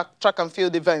to, track and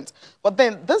field events. But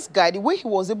then this guy, the way he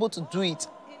was able to do it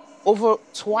over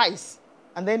twice,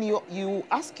 and then you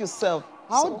ask yourself,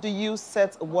 how do you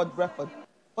set a world record,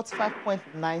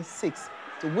 45.96,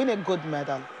 to win a gold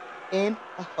medal in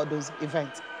a hurdles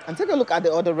event? And take a look at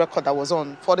the other record that was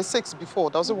on, 46 before,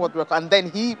 that was a world record. And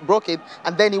then he broke it,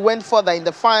 and then he went further in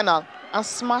the final and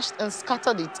smashed and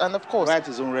scattered it. And of course, Right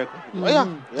his own record.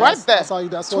 Right there.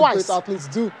 That's what great athletes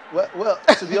do. Well,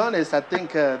 to be honest, I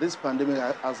think this pandemic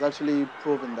has actually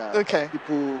proven that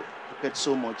people prepared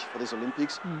so much for this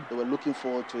Olympics. They were looking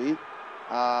forward to it.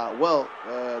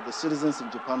 The citizens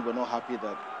in Japan were not happy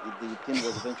that the thing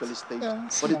was eventually staged.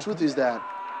 But the truth is that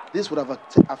this would have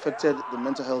affected the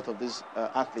mental health of these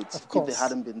athletes if they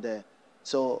hadn't been there.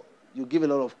 So you give a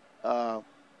lot of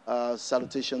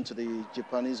salutation to the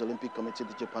Japanese Olympic Committee,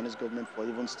 the Japanese government, for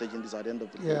even staging this at the end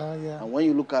of the day. Yeah. And when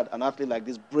you look at an athlete like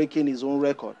this breaking his own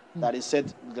record that he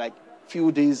set like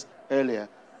few days earlier,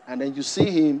 and then you see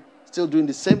him still doing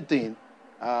the same thing,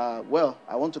 well,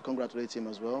 I want to congratulate him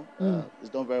as well. He's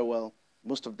done very well.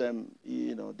 Most of them,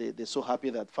 you know, they're so happy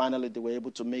that finally they were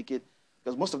able to make it,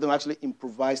 because most of them actually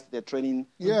improvised their training.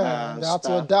 Yeah, they had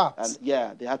to adapt. And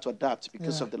yeah, they had to adapt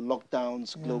because of the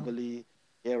lockdowns globally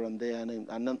here and there,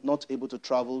 and not able to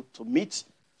travel to meet,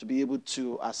 to be able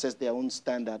to assess their own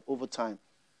standard over time.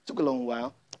 It took a long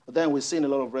while, but then we're seeing a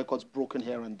lot of records broken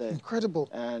here and there. Incredible.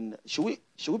 And should we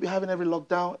be having every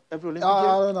lockdown, every Olympic I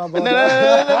game? don't know about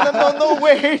that. No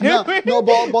way. No,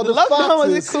 but the Lockdown fact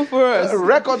was is, cool for us.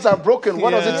 Records are broken.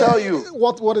 What does it tell you?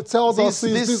 What it tells us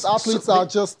is These- these athletes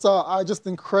are just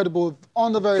incredible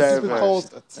under very Very,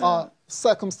 difficult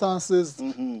circumstances,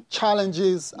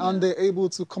 challenges, and they're able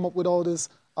to come up with all these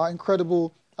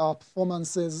incredible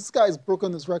performances. This guy has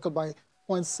broken his record by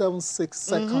 0.76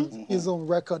 seconds, his own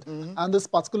record. And this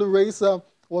particular race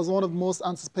was one of the most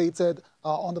anticipated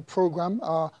on the program,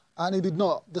 and it did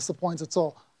not disappoint at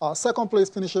all. Second place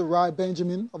finisher Rai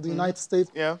Benjamin of the United States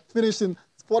finished in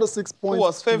 46.17. Who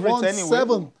was favorite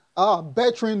anyway?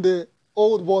 Bettering the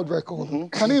old world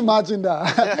record. Can you imagine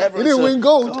that? He didn't win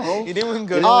gold. He didn't win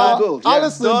gold.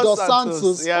 Alison dos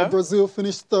Santos yeah. of Brazil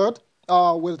finished third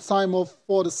with a time of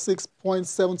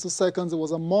 46.72 seconds. It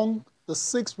was among the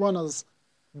 6 runners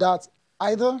that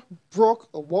either broke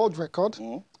a world record,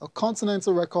 a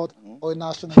continental record, or a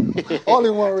national record. All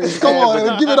in one race. Come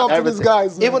on, give it up to these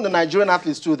guys. Man. Even the Nigerian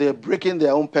athletes too, they're breaking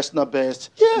their own personal best,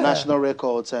 national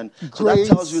records. And so that Great.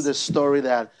 tells you the story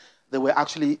that they were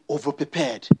actually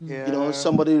over-prepared. You know,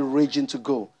 somebody raging to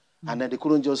go. And then they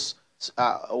couldn't just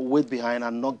wait behind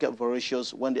and not get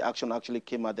voracious when the action actually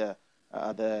came at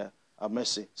their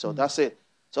mercy. So that's it.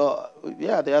 So,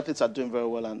 yeah, the athletes are doing very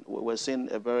well, and we're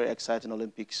seeing a very exciting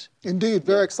Olympics. Indeed,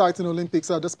 very exciting Olympics,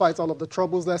 despite all of the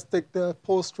troubles. Let's take the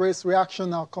post-race reaction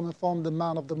now coming from the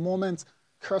man of the moment,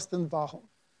 Kirsten Verhoeven.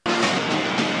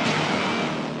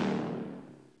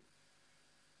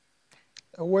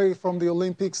 Away from the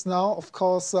Olympics now, of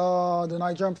course, the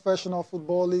Nigerian Professional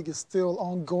Football League is still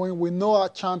ongoing. We know our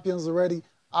champions already,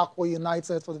 Aqua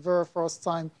United, for the very first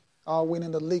time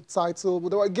winning the league title. But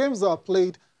there were games that were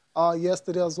played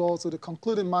yesterday as well. So the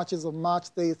concluding matches of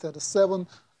match day 37.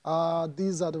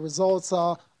 These are the results.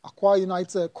 Aqua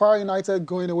United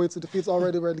going away to defeat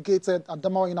already relegated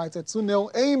Adamawa United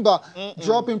 2-0. Eimba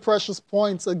dropping precious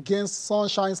points against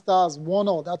Sunshine Stars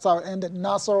 1-0. That's how it ended.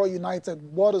 Nasarawa United,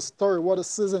 what a story, what a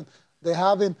season they're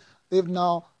having. They've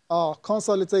now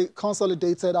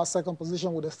consolidated our second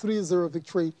position with a 3-0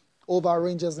 victory over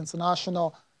Rangers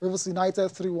International. Rivers United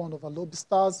 3-1 over Lobby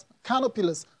Stars.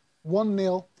 Canopilas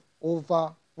 1-0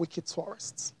 over Wicked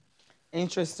Tourists.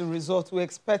 Interesting result. We're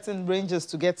expecting Rangers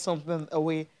to get something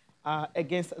away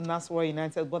against Nasarawa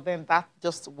United, but then that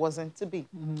just wasn't to be.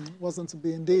 Wasn't to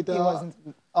be, indeed. It wasn't to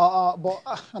be. But,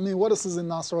 I mean, what a season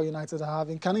Nasarawa United are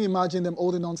having. Can you imagine them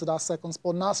holding on to that second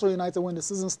spot? Nasarawa United, when the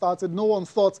season started, no one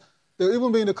thought they'll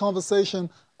even be in the conversation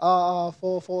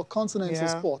for continental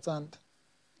sport. And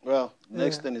well,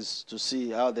 next thing is to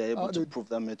see how they're able to prove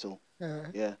that mettle.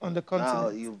 On the continent.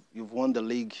 Now you've won the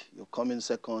league, you're coming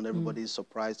second, everybody's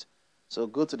surprised. So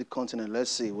go to the continent,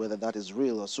 let's see whether that is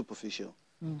real or superficial.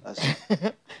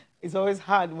 It's always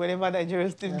hard whenever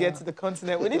Nigerians still get to the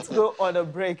continent. We need to go on a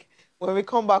break. When we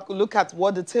come back, we'll look at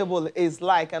what the table is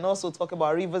like and also talk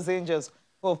about Rivers Angels,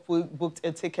 who have booked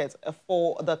a ticket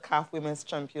for the CAF Women's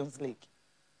Champions League.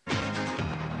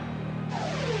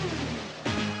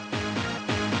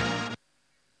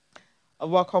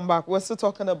 Welcome back. We're still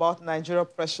talking about Nigeria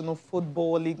Professional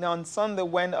Football League. Now, on Sunday,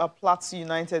 when Plateau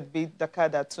United beat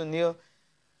Dakada 2-0,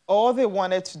 all they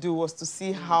wanted to do was to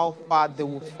see how far they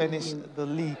would finish the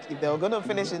league. If they were going to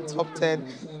finish in top 10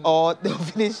 or they'll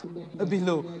finish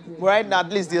below. Right now, at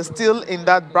least they're still in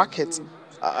that bracket.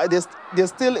 They're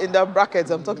still in that bracket.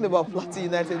 I'm talking about Plateau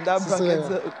United in that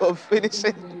bracket of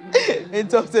finishing in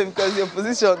top 10 because your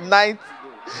position, ninth.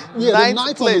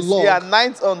 Ninth place. On the log. Yeah,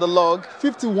 ninth on the log.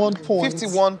 51 points.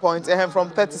 51 points from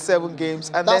 37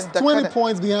 games. And that's then 20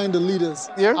 points behind the leaders,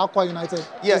 Aqua United.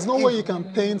 Yeah, There's no way you can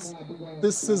paint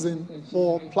this season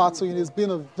for Plateau. It's been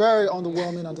a very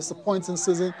underwhelming and disappointing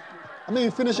season. I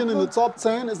mean, finishing in the top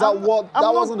 10, is that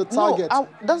wasn't the target? No,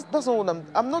 that's not what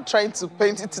I'm not trying to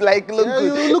paint it to like look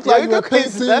good. You look like you're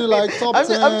painting like top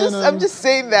 10. I'm just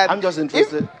saying that. I'm just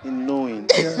interested in knowing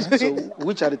going. So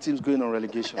which are the teams going on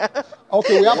relegation?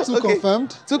 Okay, we have two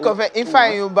confirmed. Two confirmed.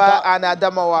 Ifeanyi and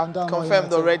Adamawa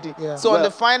confirmed United. already. Yeah. So on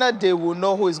the final day, we'll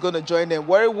know who is going to join them.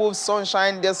 Warri Wolves,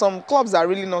 Sunshine. There's some clubs that are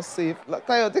really not safe. Like,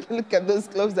 take a look at those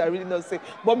clubs that are really not safe.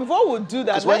 But before we do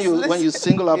that, when you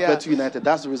single out Plateau United,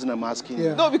 that's the reason I'm asking.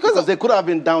 Yeah. No, because they could have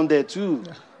been down there too.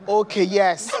 Okay,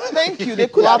 yes. Thank you. They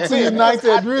could have Plateau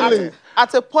United, really.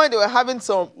 At a point, they were having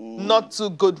some not too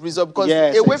good results because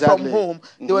away from home,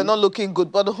 they were not looking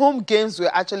good. But the home games were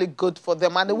actually good for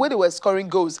them. And the way they were scoring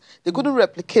goals, they couldn't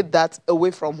replicate that away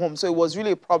from home. So it was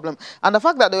really a problem. And the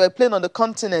fact that they were playing on the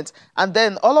continent, and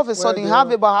then all of a sudden, you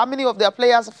have about how many of their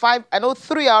players? 5, I know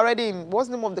 3 are already in, what's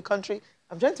the name of the country?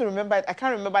 I'm trying to remember it. I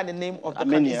can't remember the name of the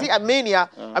country. Is it Armenia?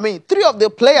 I mean, 3 of the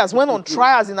players went on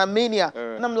trials in Armenia.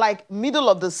 And I'm like, middle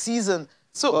of the season.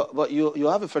 So, but you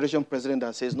have a federation president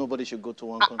that says nobody should go to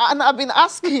one country. And I've been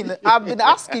asking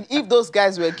if those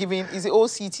guys were giving, is it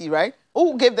OCT, right?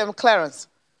 Who gave them clearance?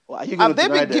 Well, are you have they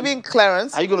been giving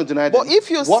clearance? Are you going to deny them? But if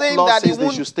you're saying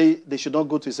that they should not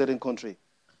go to a certain country,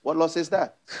 what law says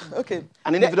that? Okay.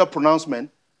 An individual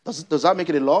pronouncement, does that make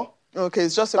it a law? Okay,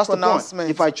 it's just a pronouncement.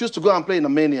 If I choose to go and play in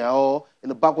Armenia or in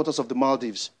the backwaters of the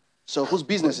Maldives, so whose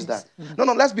business is that? No,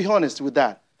 let's be honest with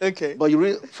that. Okay. But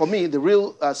for me, the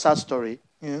real sad story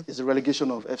is the relegation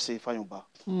of FC Ifeanyi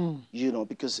Ubah. You know,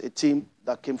 because a team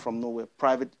that came from nowhere,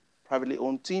 privately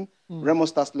owned team. Remo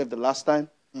Stars left the last time.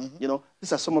 You know,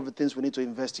 these are some of the things we need to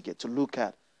investigate, to look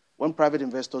at. When private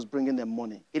investors bring in their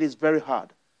money, it is very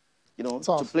hard, you know,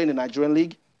 to play in the Nigerian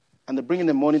league. And they bring in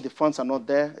the money, the funds are not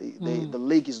there. The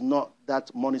league is not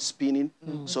that money spinning.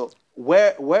 So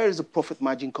where is the profit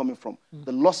margin coming from?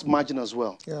 The loss margin as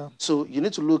well. Yeah. So you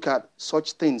need to look at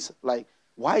such things like,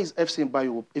 why is FC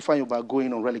Ifeanyi Ubah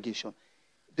going on relegation?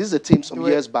 This is a team some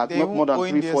years back, not more than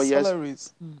 3-4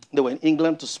 years. They were in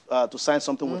England to sign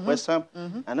something with West Ham,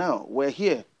 and now we're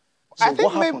here. So I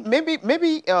think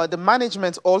maybe the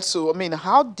management also, I mean,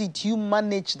 how did you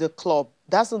manage the club?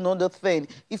 That's another thing.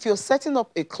 If you're setting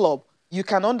up a club, you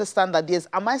can understand that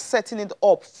am I setting it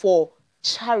up for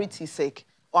charity's sake,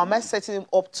 or am I setting it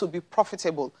up to be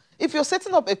profitable? If you're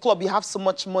setting up a club, you have so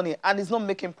much money and it's not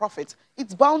making profit,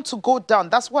 it's bound to go down.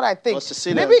 That's what I think.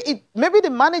 Maybe the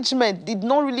management did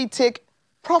not really take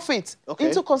profit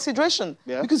into consideration,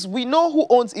 because we know who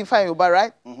owns Ifeanyi Ubah,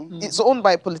 right? It's owned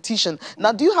by a politician.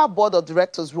 Now, do you have board of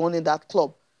directors running that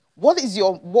club? What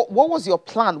was your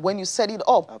plan when you set it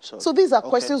up? Absolutely. So these are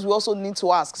questions we also need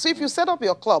to ask. So if you set up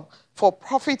your club for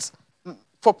profit's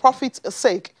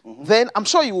sake, then I'm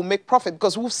sure you will make profit,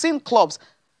 because we've seen clubs.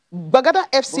 Bagada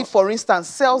FC, for instance,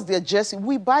 sells their jersey.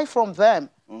 We buy from them.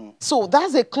 So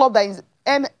that's a club that is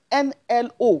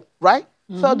NLO, right?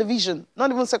 Third division, not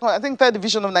even second. I think third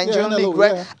division of Nigerian League,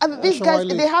 right? Yeah. And these guys,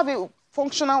 they have a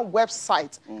functional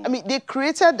website. I mean, they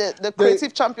created the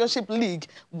Creative Championship League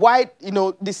while, you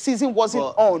know, the season wasn't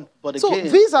on. But so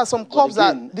again, these are some clubs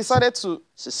that decided to...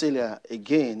 Cecilia,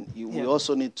 again, we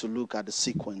also need to look at the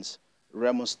sequence.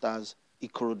 Remo Stars,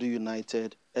 Ikorodu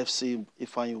United, FC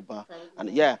Ifeanyi Ubah. And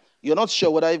you're not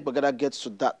sure whether if Bagada gets to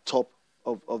that top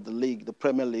of the league, the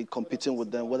Premier League, competing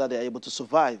with them, whether they're able to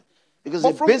survive. Because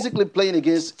they're basically playing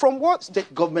against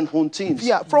state government-owned teams.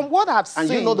 Yeah, from what I've seen...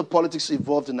 And you know the politics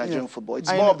involved in Nigerian football.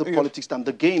 It's more of the politics than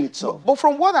the game itself. But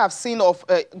from what I've seen of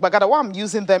Bagada, why I'm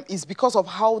using them is because of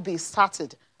how they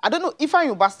started. I don't know,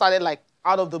 Ifeanyi Ubah started like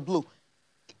out of the blue.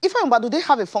 Ifeanyi Ubah, do they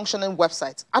have a functioning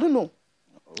website? I don't know.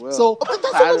 Well, so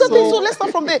that's another thing. So let's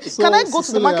start from there. Can I go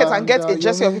to the market and get a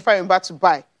jersey of Ifeanyi Ubah to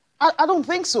buy? I don't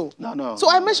think so. No. So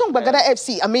I mentioned Bagada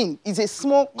FC. I mean, it's a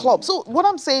small club. So what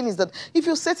I'm saying is that if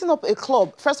you're setting up a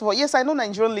club, first of all, yes, I know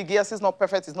Nigerian League, yes, it's not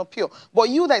perfect, it's not pure. But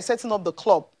you that is setting up the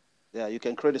club. Yeah, you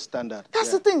can create a standard.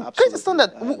 That's the thing. Create a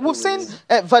standard. We've seen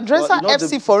Vandresa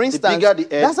FC, for instance. The bigger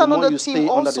the egg, that's the another more you team stay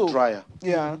also. Under the dryer.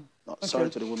 Yeah. Sorry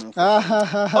to the women. Okay.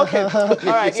 All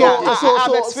right.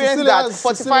 I've experienced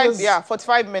that.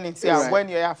 45 minutes. Yeah. Right. When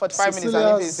you're 45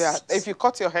 minutes. And if you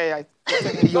cut your hair,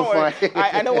 don't worry.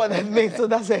 I know what that means. So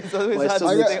that's it. So it's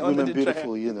hard to stay under the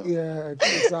beautiful, you know. Yeah,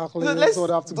 exactly.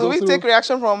 So do we take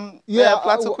reaction from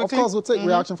Plateau quickly? Of course, we'll take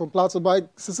reaction from Plateau. But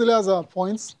Cecilia's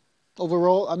points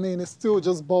overall, I mean, it still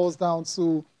just boils down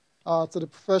to the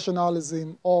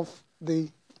professionalism of the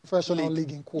professional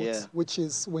league in quotes, which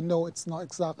is, we know it's not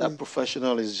exactly... That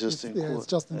professional is just in quotes. Yeah, it's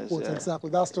just in quotes, exactly.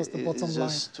 That's just the bottom line. It's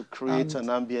just to create an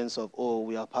ambience of,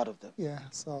 we are part of them. Yeah,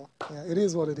 so, it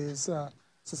is what it is.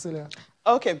 Cecilia.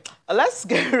 Okay, let's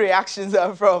get reactions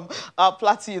from our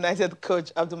Plateau United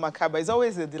coach, Abdul Makaba. It's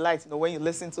always a delight, when you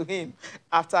listen to him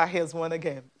after he has won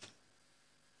again.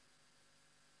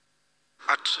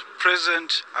 At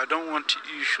present, I don't want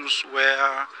issues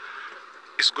where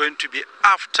it's going to be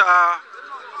after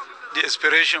the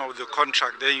expiration of the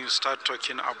contract, then you start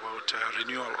talking about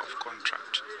renewal of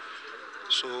contract.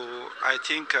 So I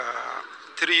think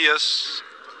 3 years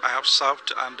I have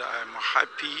served, and I'm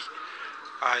happy.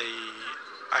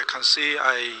 I can say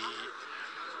I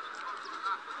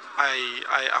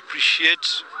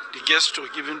appreciate the gesture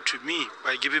given to me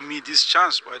by giving me this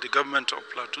chance by the government of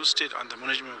Plateau State and the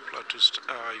management of Plateau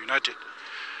United.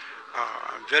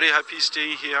 I'm very happy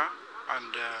staying here,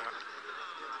 and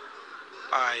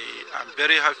I am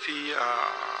very happy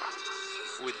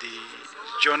with the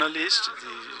journalists,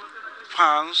 the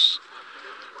fans,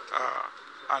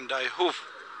 and I hope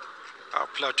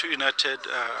Plateau United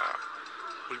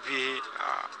will be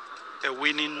a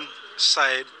winning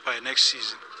side by next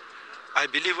season. I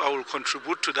believe I will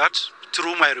contribute to that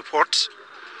through my report.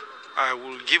 I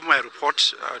will give my report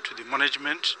to the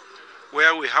management.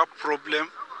 Where we have problem,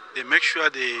 they make sure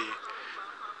they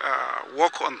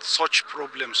work on such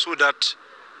problems so that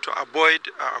to avoid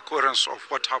occurrence of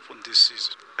what happened this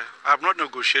season. I have not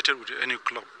negotiated with any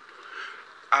club.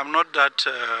 I'm not that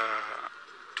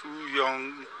too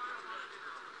young.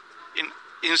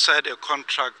 Inside a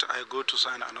contract, I go to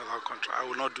sign another contract. I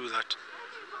will not do that.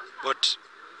 But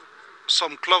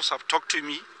some clubs have talked to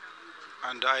me,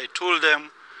 and I told them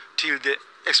till the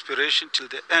expiration, till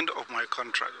the end of my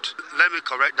contract. Let me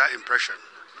correct that impression.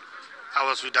 I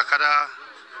was with Dakada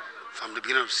from the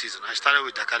beginning of the season. I started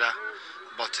with Dakada,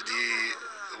 but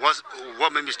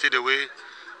what made me stay away,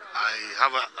 I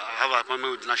have an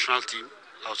appointment with the national team.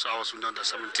 I was with under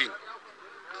 17.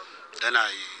 Then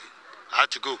I had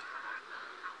to go.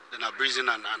 Then I breezed in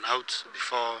and out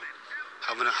before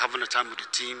having a time with the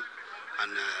team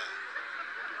and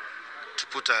to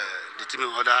put the team in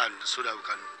order, and so that we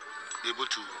can be able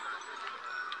to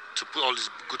put all these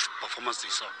good performances they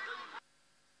saw.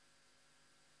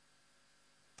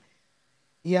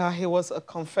 Yeah, he was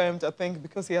confirmed, I think,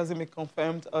 because he hasn't been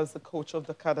confirmed as the coach of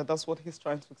the cadre. That's what he's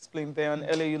trying to explain there. And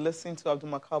earlier you listened to Abdul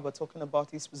Makaba talking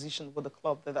about his position with the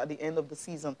club, that at the end of the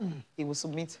season, he will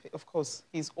submit, of course,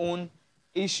 his own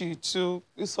issue to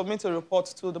submit a report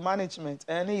to the management.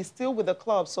 And he's still with the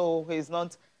club, so he's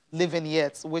not leaving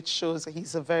yet, which shows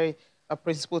he's a very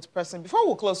principled person. Before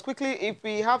we close, quickly, if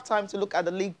we have time to look at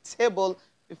the league table,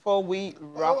 before we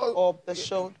wrap up the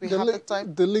show, we have the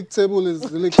time. The league table is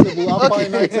the league table. Alpha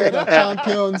United are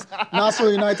champions. Nassau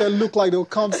United look like they'll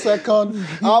come second.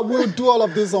 We'll do all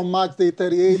of this on match day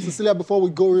 38. Cecilia, before we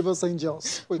go, Rivers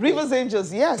Angels. Quickly. Rivers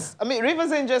Angels, yes. I mean,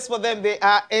 Rivers Angels, for them, they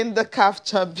are in the CAF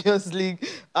Champions League.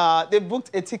 They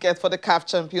booked a ticket for the CAF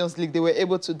Champions League. They were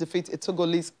able to defeat a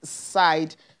Togolese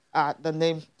side. The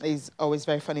name is always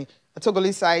very funny. A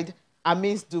Togolese side,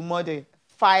 Amis Dumode,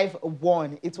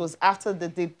 5-1. It was after they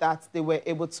did that they were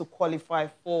able to qualify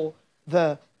for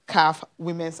the CAF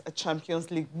Women's Champions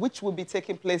League, which will be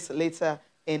taking place later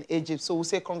in Egypt. So we'll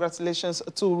say congratulations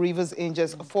to Rivers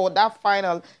Angels. For that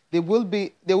final, they will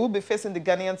be facing the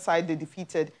Ghanaian side they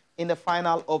defeated in the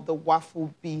final of the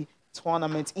WAFU B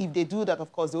tournament. If they do that,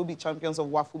 of course, they will be champions of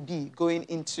WAFU B going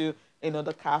into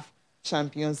another CAF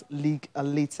Champions League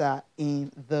later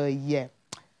in the year.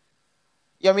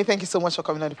 Yomi, thank you so much for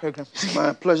coming on the program. It's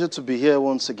my pleasure to be here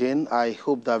once again. I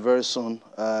hope that very soon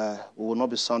we will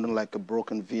not be sounding like a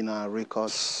broken Vina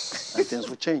record and things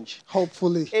will change.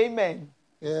 Hopefully. Amen.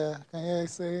 Yeah, can you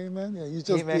say amen? Yeah, you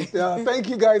just amen. did. Yeah, thank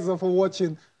you guys for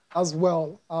watching as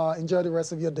well. Enjoy the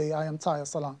rest of your day. I am Taya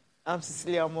Salam. I'm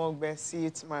Cecilia Mogbe. See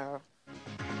you tomorrow.